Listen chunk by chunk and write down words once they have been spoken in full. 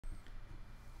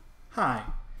Hi,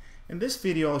 in this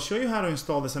video I'll show you how to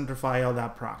install the Centrify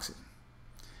LDAP Proxy.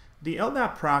 The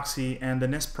LDAP Proxy and the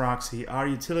NIST Proxy are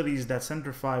utilities that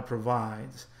Centrify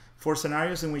provides for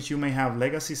scenarios in which you may have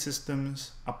legacy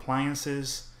systems,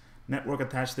 appliances, network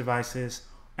attached devices,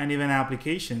 and even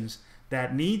applications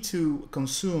that need to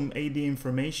consume AD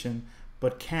information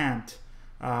but can't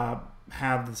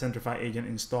have the Centrify agent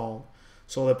installed.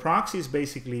 So the proxy is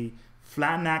basically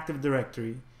flatten Active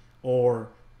Directory or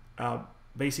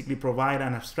basically provide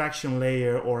an abstraction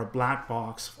layer or a black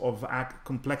box of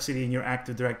complexity in your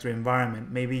Active Directory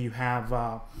environment. Maybe you have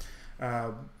a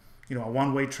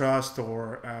one-way trust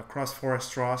or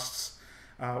cross-forest trusts.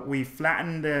 We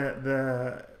flatten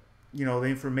the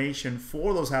information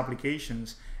for those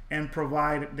applications and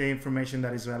provide the information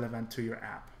that is relevant to your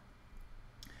app.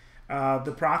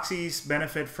 The proxies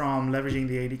benefit from leveraging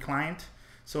the AD client,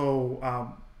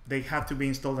 so they have to be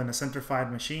installed in a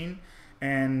Centrified machine,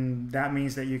 and that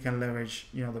means that you can leverage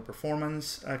the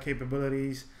performance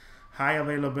capabilities, high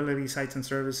availability sites and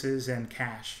services, and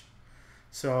cache.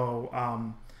 So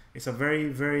it's a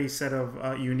very set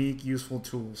of unique, useful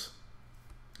tools.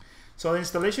 So the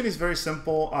installation is very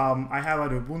simple. I have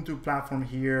an Ubuntu platform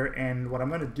here, and what I'm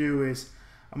going to do is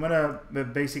I'm going to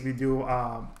basically do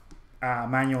a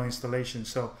manual installation.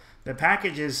 So the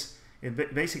package is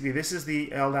basically, this is the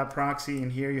LDAP proxy,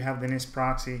 and here you have the NIST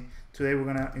proxy. Today we're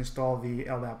going to install the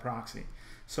LDAP proxy.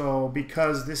 So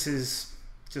because this is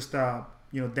just a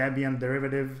Debian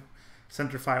derivative,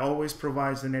 Centrify always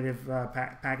provides the native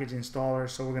package installer.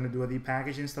 So we're going to do a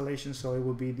dpkg installation. So it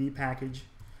will be dpkg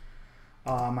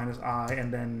 -i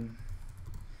and then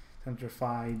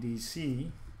Centrify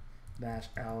dc-l,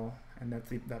 and that's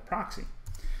that proxy.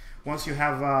 Once you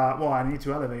have, well, I need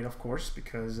to elevate, of course,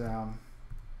 because I'm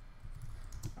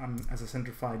as a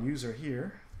Centrified user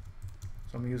here.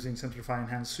 So I'm using Centrify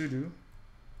enhanced sudo.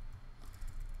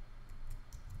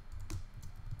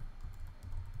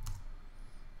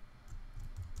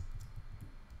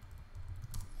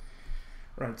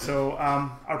 Right, so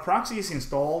our proxy is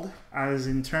installed. As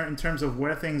in terms of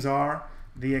where things are,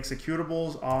 the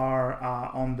executables are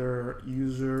under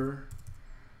user,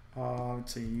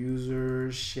 it's a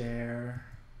user share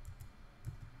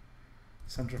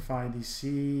Centrify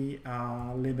DC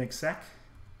libexec.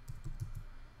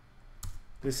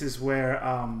 This is where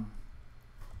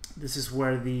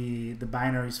the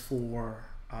binaries for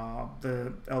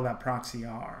the LDAP proxy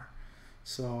are.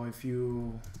 So if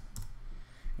you,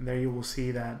 and there you will see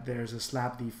that there's a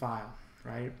slapd file,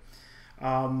 right?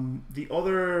 The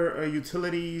other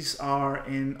utilities are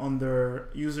under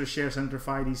user share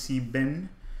Centrify DC bin.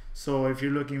 So if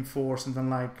you're looking for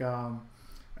something like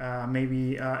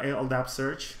maybe LDAP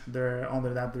search, they're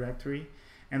under that directory,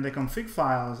 and the config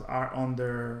files are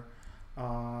under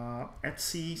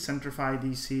etc Centrify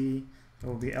DC. It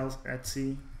will be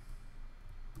etc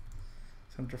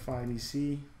Centrify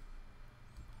DC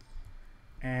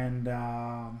and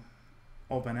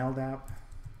open LDAP,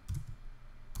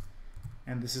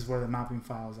 and this is where the mapping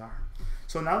files are.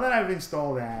 So now that I've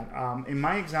installed that, in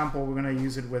my example we're going to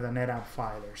use it with a NetApp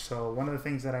filer. So one of the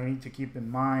things that I need to keep in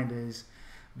mind is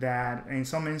that in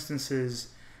some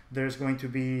instances there's going to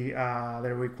be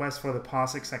the request for the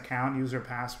POSIX account user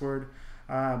password.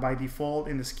 By default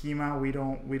in the schema we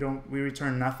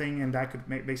return nothing, and that could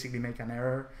basically make an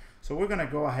error. So we're going to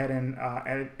go ahead and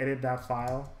edit that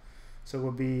file. So it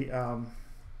will be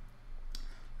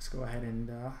let's go ahead and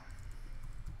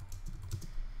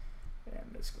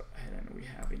let's go ahead and we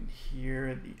have in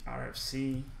here the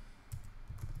RFC,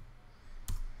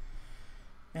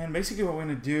 and basically what we're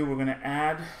going to do, we're going to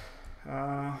add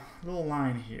a little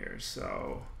line here.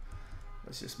 So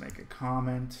let's just make a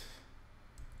comment.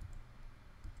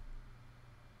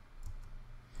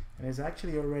 And it's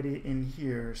actually already in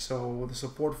here, so the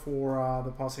support for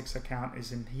the POSIX account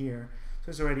is in here, so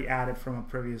it's already added from a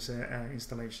previous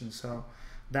installation. So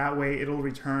that way it'll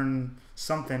return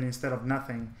something instead of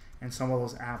nothing, and some of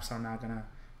those apps are not gonna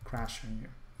crash on you.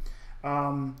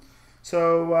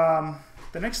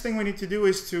 The next thing we need to do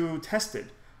is to test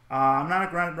it. I'm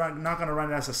not gonna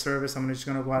run it as a service. I'm just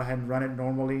gonna go ahead and run it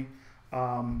normally.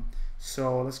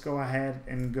 So let's go ahead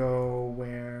and go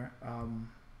where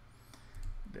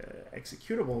the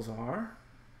executables are,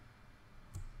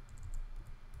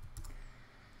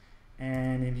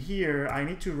 and in here I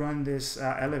need to run this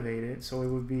elevated, so it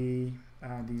would be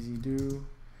dzdo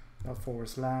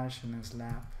 // and then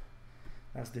slap.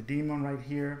 That's the daemon right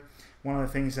here. One of the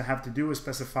things I have to do is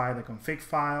specify the config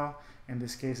file. In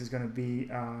this case it's going to be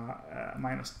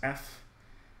 -f,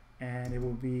 and it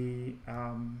will be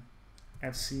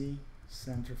etc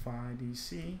Centrify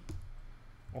DC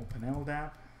open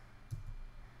LDAP,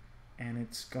 and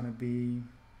it's going to be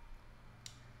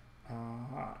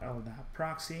LDAP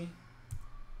Proxy.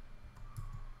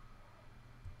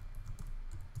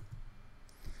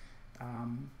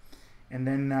 And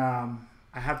then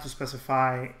I have to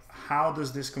specify how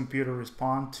does this computer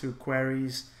respond to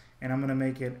queries, and I'm going to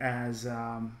make it as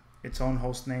its own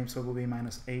host name, so it will be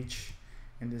 -h.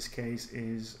 In this case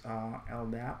is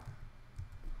LDAP ://,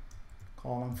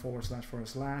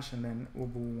 and then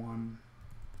Ubuntu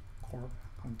Corp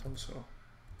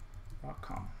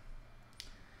Contoso.com.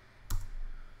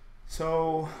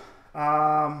 So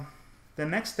the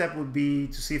next step would be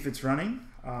to see if it's running.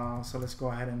 So let's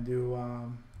go ahead and do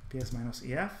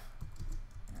ps-ef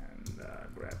and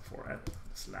grab for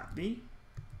 /b.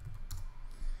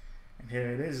 And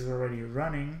here it is, it's already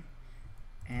running,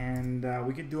 and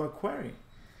we could do a query.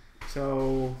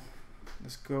 So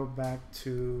let's go back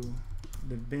to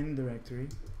the bin directory,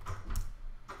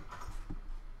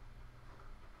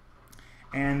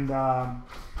 and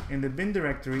in the bin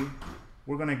directory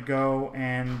we're going to go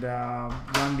and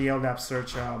run the LDAP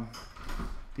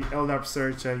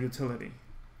search utility.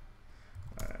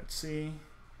 Let's see,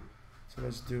 so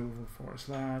let's do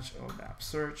 /LDAP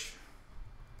search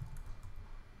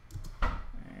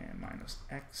and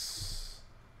 -x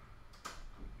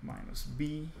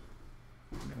 -b,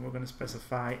 and then we're going to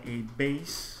specify a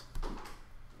base,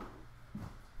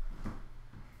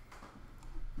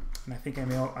 and I think I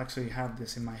may actually have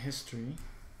this in my history.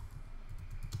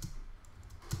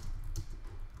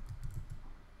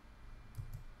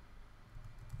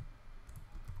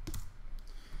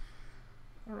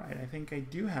 Alright, I think I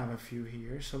do have a few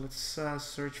here, so let's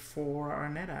search for our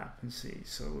NetApp and see.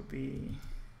 So it would be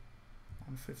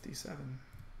 157.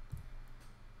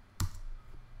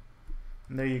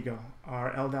 And there you go,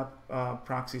 our LDAP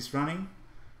proxy is running.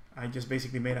 I just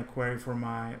basically made a query for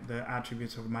the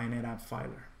attributes of my NetApp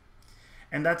filer.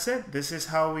 And that's it. This is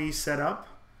how we set up,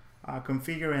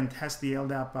 configure and test the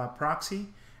LDAP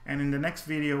proxy. And in the next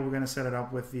video, we're going to set it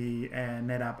up with the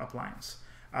NetApp appliance.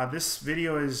 This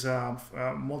video is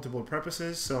multiple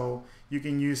purposes, so you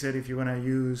can use it if you want to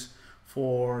use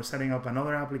for setting up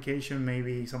another application,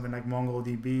 maybe something like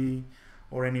MongoDB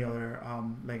or any other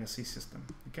legacy system.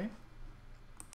 Okay.